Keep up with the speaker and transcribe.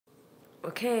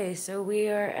Okay, so we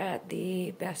are at the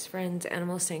Best Friends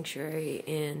Animal Sanctuary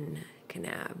in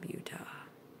Kanab, Utah.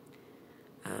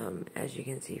 As you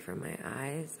can see from my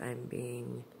eyes, I'm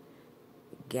being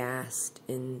gassed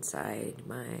inside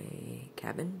my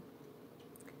cabin.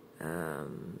 I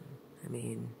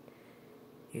mean,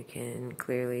 you can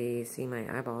clearly see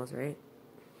my eyeballs, right?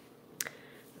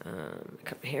 I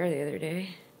cut my hair the other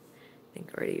day. I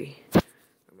think I already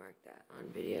remarked that on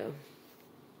video.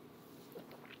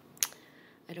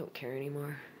 I don't care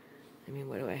anymore. I mean,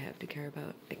 what do I have to care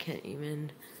about? I can't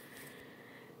even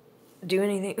do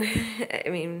anything. I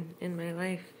mean, in my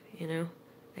life, you know,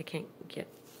 I can't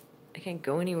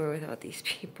go anywhere without these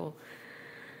people.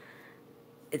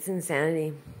 It's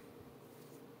insanity.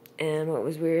 And what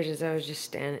was weird is I was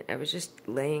just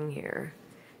laying here,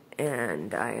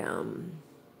 and I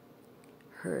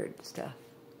heard stuff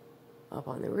up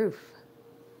on the roof,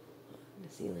 on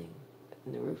the ceiling,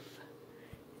 in the roof.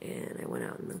 And I went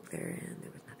out and looked there, and there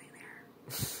was nothing there.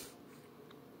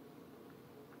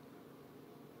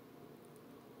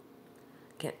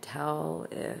 Can't tell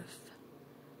if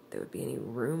there would be any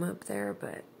room up there,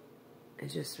 but it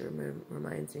just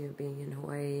reminds me of being in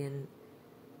Hawaii, and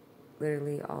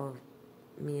literally all of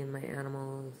me and my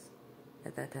animals,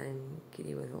 at that time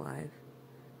Kitty was alive,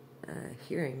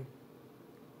 hearing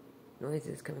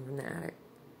noises coming from the attic,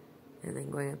 and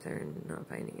then going up there and not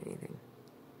finding anything.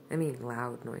 I mean,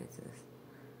 loud noises.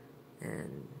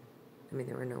 And, I mean,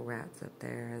 there were no rats up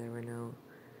there.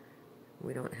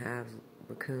 We don't have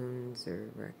raccoons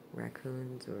or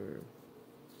raccoons, or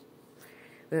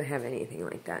we don't have anything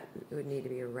like that. It would need to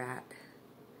be a rat.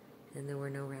 And there were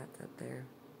no rats up there.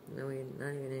 No,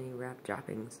 not even any rat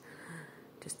droppings.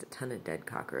 Just a ton of dead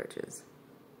cockroaches.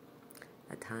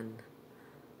 A ton.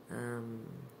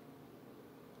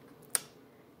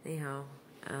 Anyhow,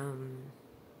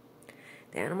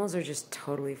 the animals are just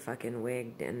totally fucking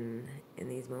wigged, and in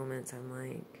these moments I'm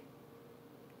like,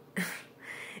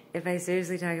 if I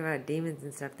seriously talk about demons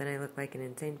and stuff, then I look like an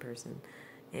insane person.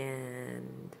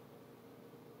 And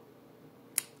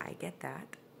I get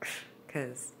that,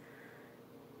 because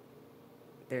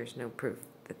there's no proof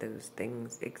that those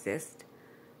things exist.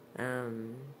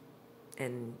 And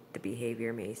the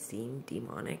behavior may seem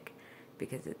demonic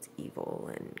because it's evil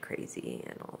and crazy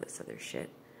and all this other shit.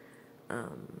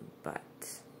 But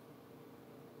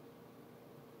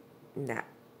that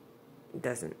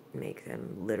doesn't make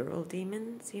them literal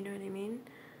demons, you know what I mean?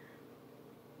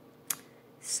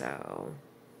 So,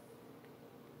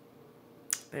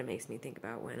 but it makes me think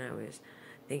about when I was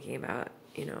thinking about,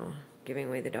 you know, giving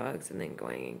away the dogs and then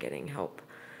going and getting help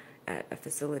at a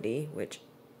facility, which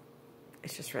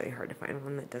it's just really hard to find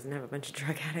one that doesn't have a bunch of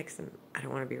drug addicts, and I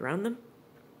don't want to be around them.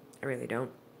 I really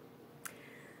don't.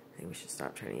 I think we should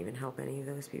stop trying to even help any of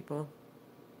those people.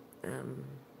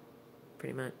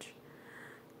 Pretty much.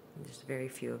 Just very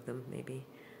few of them, maybe.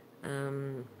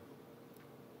 But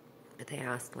they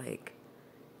asked, like,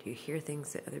 do you hear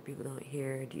things that other people don't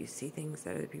hear? Do you see things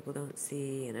that other people don't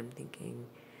see? And I'm thinking,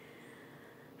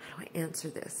 how do I answer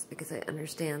this? Because I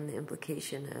understand the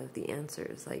implication of the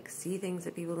answers. Like, see things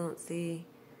that people don't see.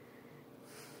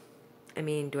 I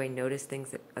mean, do I notice things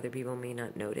that other people may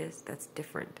not notice? That's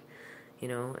different. You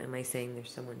know, am I saying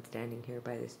there's someone standing here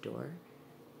by this door?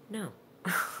 No.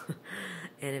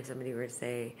 And if somebody were to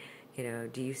say, you know,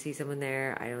 do you see someone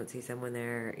there? I don't see someone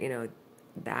there. You know,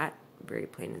 that, very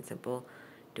plain and simple.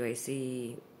 Do I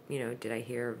see, you know, did I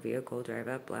hear a vehicle drive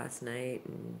up last night?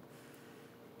 And,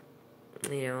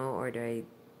 you know, or do I,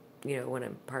 you know, when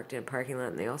I'm parked in a parking lot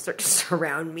and they all start to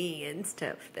surround me and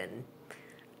stuff, then, I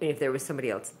mean, if there was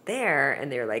somebody else there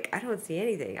and they're like, I don't see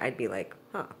anything, I'd be like,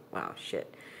 oh, wow,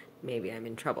 shit. Maybe I'm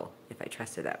in trouble if I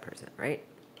trusted that person, right?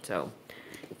 So,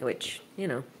 which, you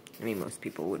know, I mean, most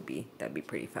people would be. That'd be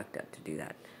pretty fucked up to do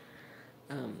that.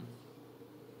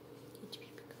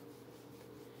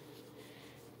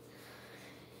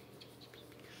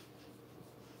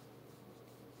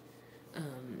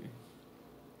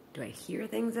 Do I hear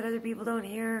things that other people don't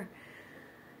hear?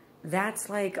 That's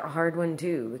like a hard one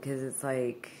too, because it's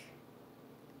like,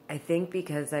 I think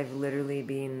because I've literally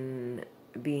been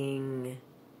being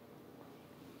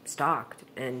stalked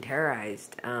and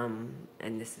terrorized, and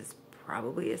this is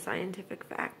probably a scientific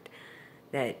fact,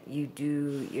 that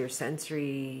your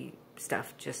sensory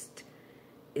stuff just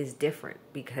is different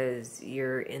because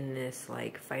you're in this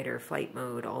like fight or flight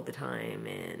mode all the time.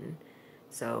 And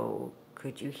so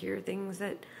could you hear things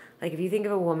that, like, if you think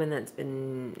of a woman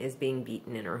is being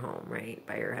beaten in her home, right,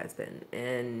 by her husband,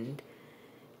 and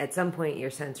at some point your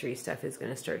sensory stuff is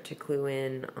going to start to clue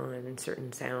in on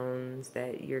certain sounds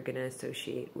that you're going to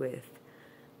associate with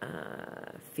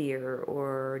fear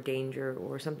or danger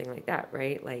or something like that,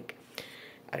 right? Like,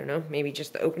 I don't know, maybe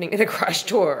just the opening of the garage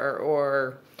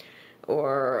door,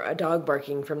 or a dog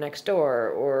barking from next door,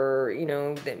 or, you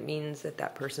know, that means that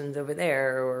that person's over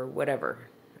there, or whatever.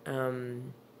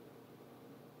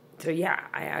 So yeah,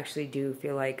 I actually do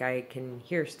feel like I can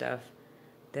hear stuff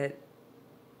that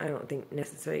I don't think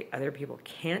necessarily other people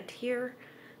can't hear,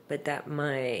 but that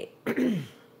my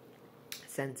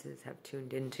senses have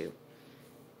tuned into.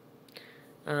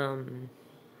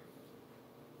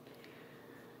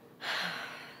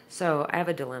 So I have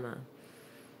a dilemma.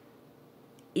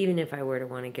 Even if I were to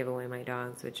want to give away my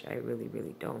dogs, which I really,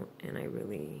 really don't, and I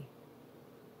really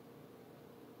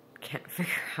can't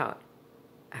figure out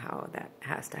how that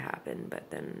has to happen, but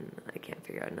then I can't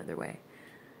figure out another way.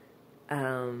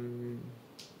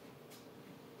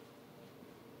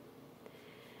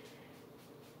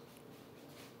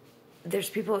 There's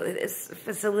people at this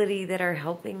facility that are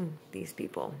helping these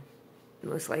people,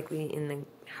 most likely in the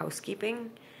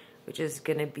housekeeping, which is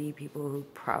going to be people who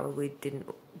probably didn't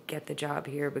get the job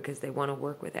here because they want to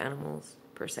work with animals,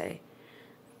 per se.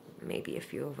 Maybe a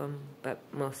few of them, but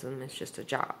most of them it's just a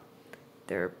job.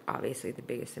 They're obviously the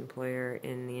biggest employer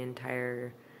in the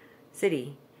entire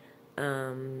city.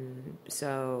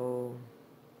 So,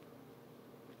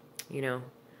 you know,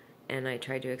 and I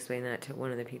tried to explain that to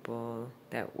one of the people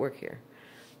that work here.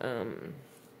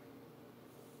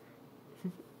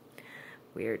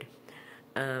 Weird.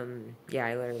 Yeah,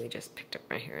 I literally just picked up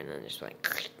my hair and then just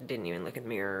like, didn't even look in the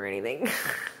mirror or anything.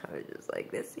 I was just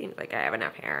like, this seems like I have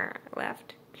enough hair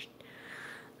left.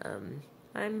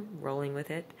 I'm rolling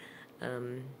with it.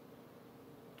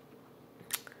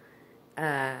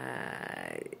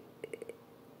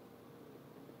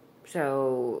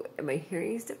 So am I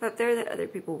hearing stuff up there that other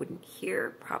people wouldn't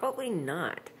hear? Probably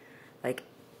not. Like,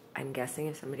 I'm guessing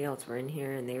if somebody else were in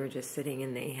here and they were just sitting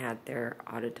and they had their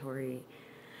auditory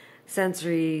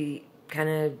sensory kind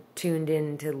of tuned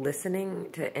in to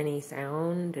listening to any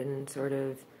sound and sort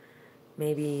of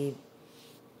maybe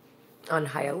on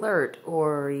high alert,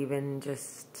 or even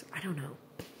just, I don't know.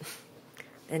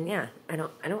 And yeah, I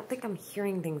don't think I'm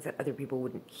hearing things that other people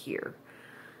wouldn't hear.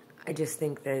 I just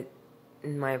think that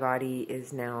my body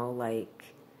is now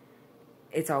like,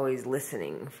 it's always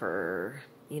listening for,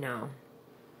 you know,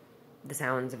 the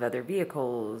sounds of other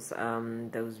vehicles,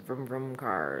 those vroom vroom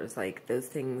cars, like those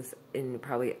things in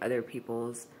probably other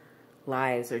people's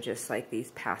lives are just like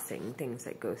these passing things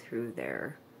that go through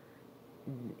their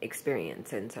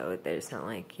experience. And so there's not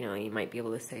like, you know, you might be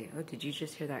able to say, oh, did you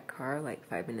just hear that car, like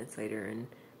 5 minutes later, and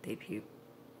they'd be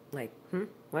like,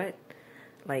 what?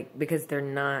 Like, because they're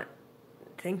not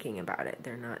thinking about it,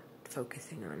 they're not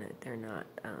focusing on it, they're not,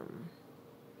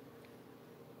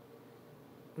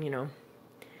 you know,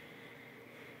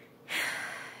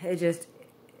 it just,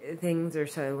 things are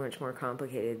so much more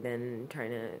complicated than trying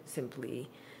to simply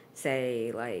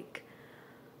say, like,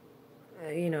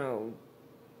 you know,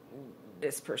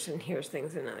 this person hears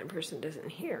things another person doesn't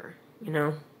hear, you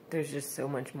know? There's just so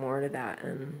much more to that.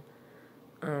 And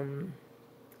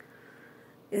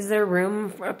is there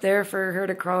room up there for her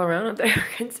to crawl around up there?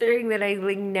 Considering that I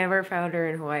like never found her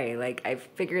in Hawaii. Like, I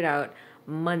figured out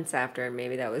months after,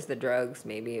 maybe that was the drugs,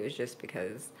 maybe it was just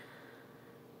because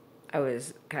I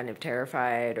was kind of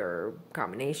terrified, or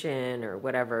combination or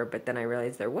whatever, but then I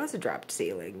realized there was a dropped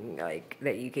ceiling, like,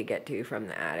 that you could get to from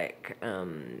the attic,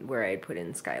 where I had put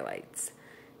in skylights.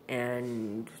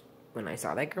 And when I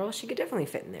saw that girl, she could definitely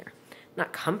fit in there.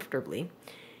 Not comfortably.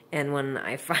 And when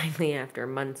I finally, after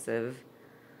months of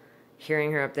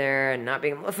hearing her up there and not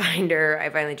being able to find her, I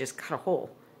finally just cut a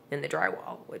hole in the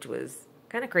drywall, which was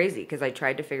kind of crazy because I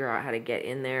tried to figure out how to get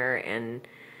in there, and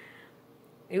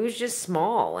it was just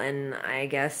small. And I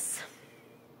guess,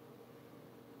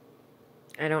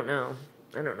 I don't know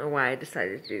why I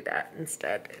decided to do that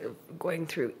instead of going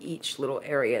through each little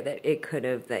area that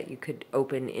you could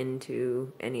open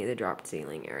into any of the dropped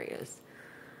ceiling areas.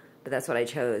 But that's what I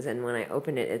chose. And when I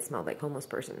opened it, it smelled like homeless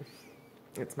person.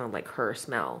 It smelled like her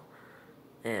smell.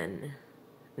 And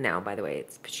now, by the way,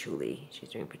 it's patchouli. She's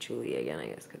doing patchouli again, I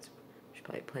guess, because there's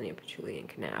probably plenty of patchouli in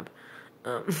Kanab.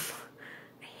 I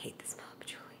hate the smell of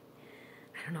patchouli.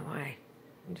 I don't know why.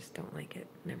 I just don't like it.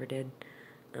 Never did.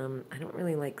 I don't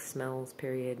really like smells,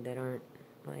 period, that aren't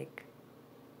like,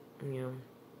 you know,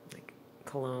 like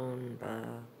cologne,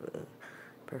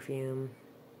 perfume.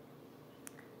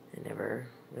 I never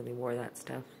really wore that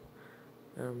stuff.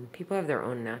 People have their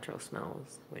own natural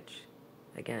smells, which,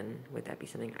 again, would that be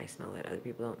something I smell that other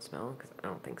people don't smell? Because I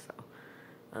don't think so.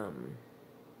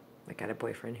 I got a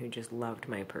boyfriend who just loved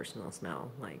my personal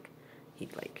smell. Like,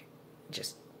 he'd, like,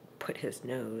 just put his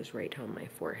nose right on my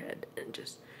forehead and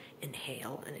just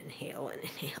inhale and inhale and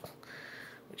inhale,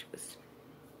 which was,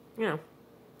 you know,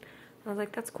 I was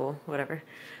like, that's cool, whatever.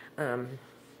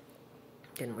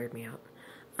 Didn't weird me out.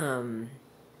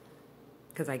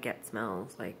 Because I get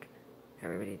smells, like,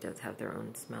 everybody does have their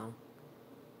own smell.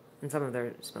 And some of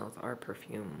their smells are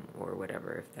perfume or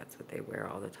whatever, if that's what they wear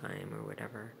all the time or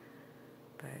whatever.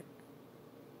 But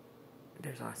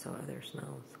there's also other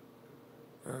smells.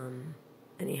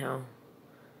 Anyhow,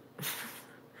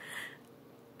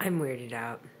 I'm weirded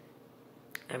out.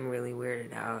 I'm really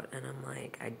weirded out, and I'm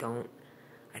like,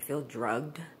 I feel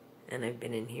drugged, and I've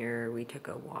been in here. We took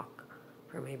a walk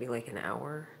for maybe like an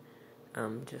hour,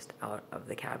 just out of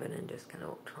the cabin and just kind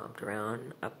of tromped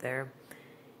around up there.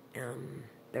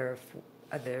 Their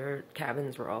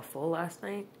cabins were all full last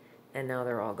night, and now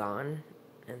they're all gone,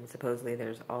 and supposedly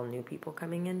there's all new people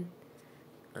coming in.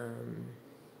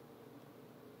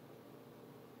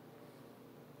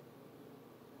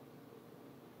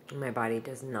 My body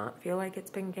does not feel like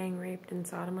it's been gang raped and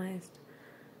sodomized.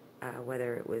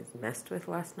 Whether it was messed with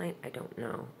last night, I don't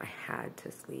know. I had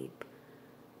to sleep.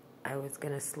 I was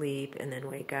going to sleep and then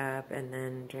wake up and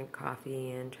then drink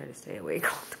coffee and try to stay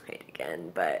awake all night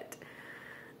again. But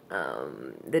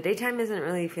the daytime isn't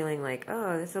really feeling like,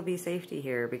 oh, this will be safety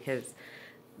here, because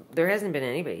there hasn't been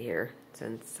anybody here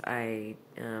since I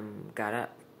got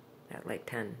up at like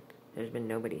 10. There's been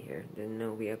nobody here. There's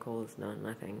no vehicles,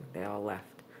 nothing. They all left.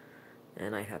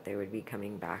 And I thought they would be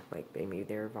coming back, like maybe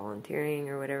they were volunteering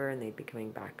or whatever, and they'd be coming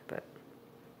back, but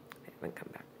they haven't come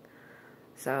back.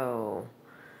 So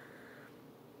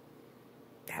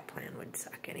that plan would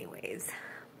suck anyways.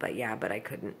 But yeah, but I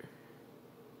couldn't.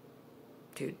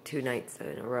 Two nights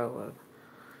in a row of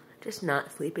just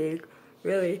not sleeping,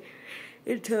 really,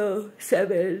 until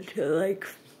 7 to like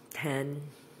 10.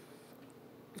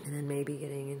 And then maybe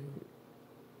getting in,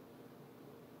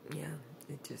 yeah.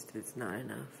 It's not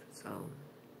enough, so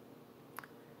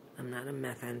I'm not a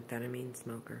methamphetamine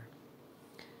smoker.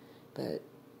 But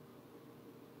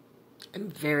I'm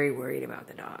very worried about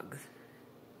the dogs.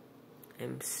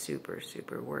 I'm super,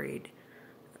 super worried.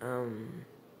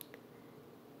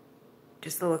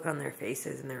 Just the look on their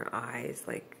faces and their eyes,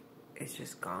 like, it's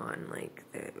just gone. Like,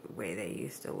 the way they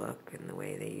used to look and the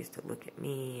way they used to look at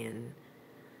me, and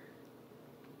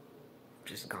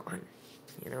just gone,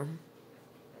 you know?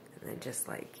 And then just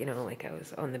like, you know, like I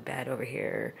was on the bed over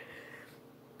here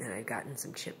and I'd gotten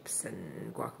some chips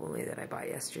and guacamole that I bought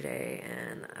yesterday,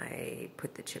 and I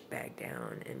put the chip bag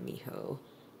down and Miho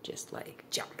just like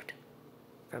jumped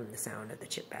from the sound of the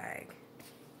chip bag.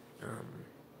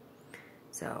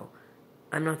 So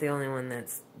I'm not the only one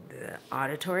the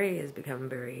auditory has become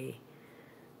very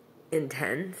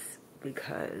intense,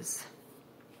 because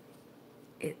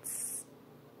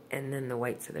and then the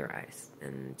whites of their eyes,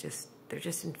 and they're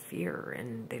just in fear,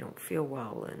 and they don't feel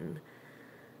well, and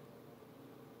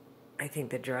I think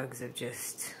the drugs have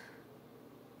just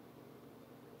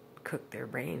cooked their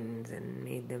brains and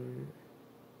made them,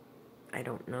 I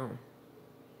don't know.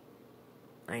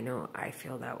 I know I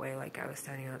feel that way. Like, I was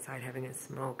standing outside having a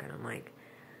smoke, and I'm like,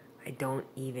 I don't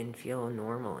even feel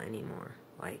normal anymore.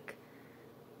 Like,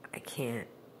 I can't,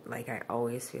 like, I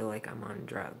always feel like I'm on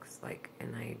drugs, like,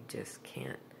 and I just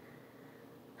can't.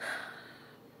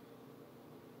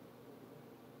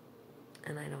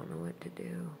 And I don't know what to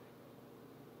do.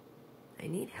 I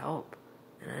need help.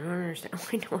 And I don't understand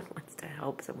why no one wants to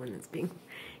help someone that's being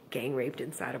gang raped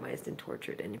and sodomized and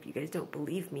tortured. And if you guys don't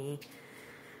believe me,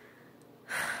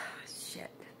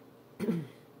 shit.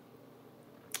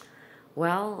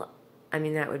 Well, I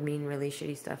mean, that would mean really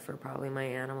shitty stuff for probably my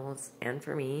animals and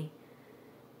for me.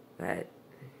 But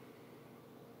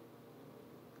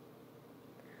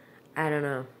I don't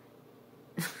know.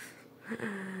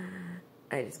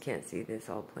 I just can't see this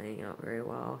all playing out very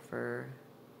well for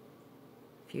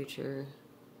future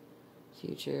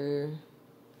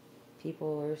people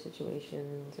or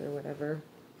situations or whatever.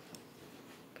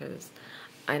 Because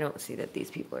I don't see that these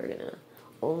people are gonna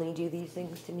only do these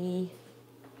things to me.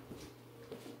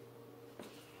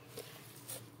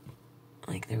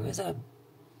 Like, there was a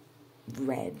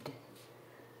red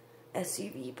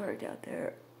SUV parked out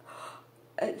there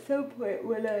at some point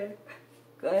when I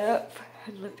got up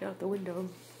and looked out the window.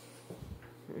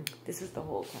 This is the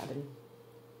whole cabin.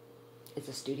 It's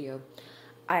a studio.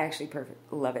 I actually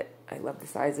love it. I love the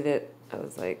size of it. I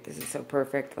was like, this is so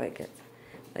perfect. Like, it's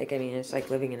like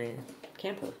living in a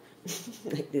camper.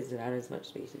 Like, this is about as much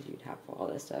space as you'd have for all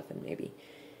this stuff, and maybe,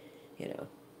 you know,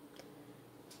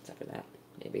 except for that,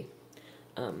 maybe.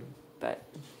 But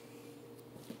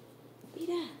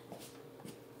Mira,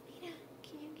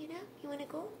 can you get up? You wanna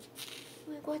go?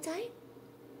 You wanna go outside?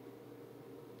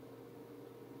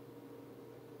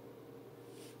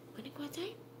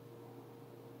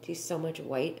 see so much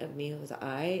white of Miho's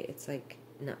eye. It's like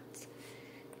nuts.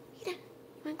 Mira, you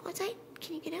want to go outside?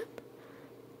 Can you get up?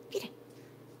 Mira.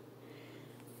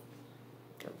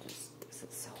 This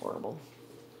is horrible.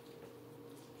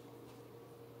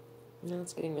 Now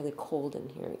it's getting really cold in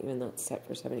here, even though it's set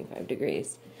for 75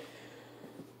 degrees.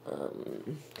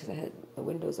 Because I had the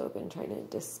windows open trying to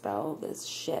dispel this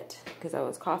shit. Because I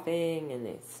was coughing and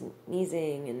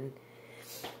sneezing and,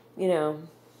 you know,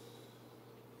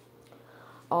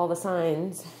 all the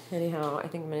signs. Anyhow, I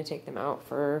think I'm going to take them out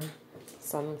for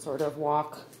some sort of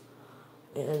walk.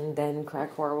 And then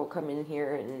Crack Whore will come in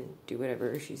here and do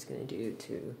whatever she's going to do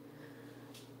to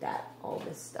all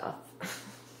this stuff.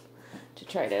 To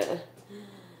try to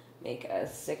make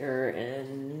us sicker,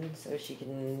 and so she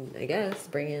can, I guess,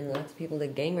 bring in lots of people to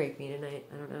gang rape me tonight.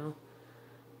 I don't know.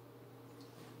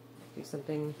 Do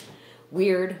something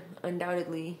weird,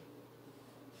 undoubtedly.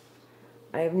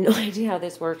 I have no idea how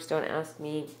this works. Don't ask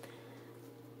me.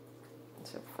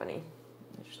 It's so funny.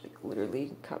 I just like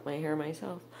literally cut my hair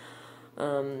myself.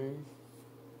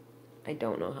 I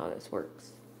don't know how this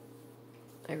works.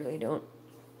 I really don't.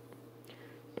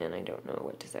 And I don't know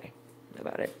what to say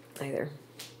about it either.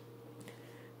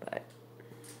 But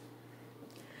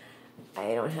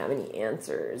I don't have any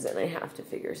answers, and I have to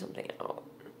figure something out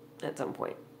at some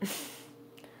point.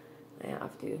 I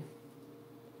have to.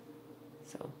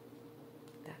 So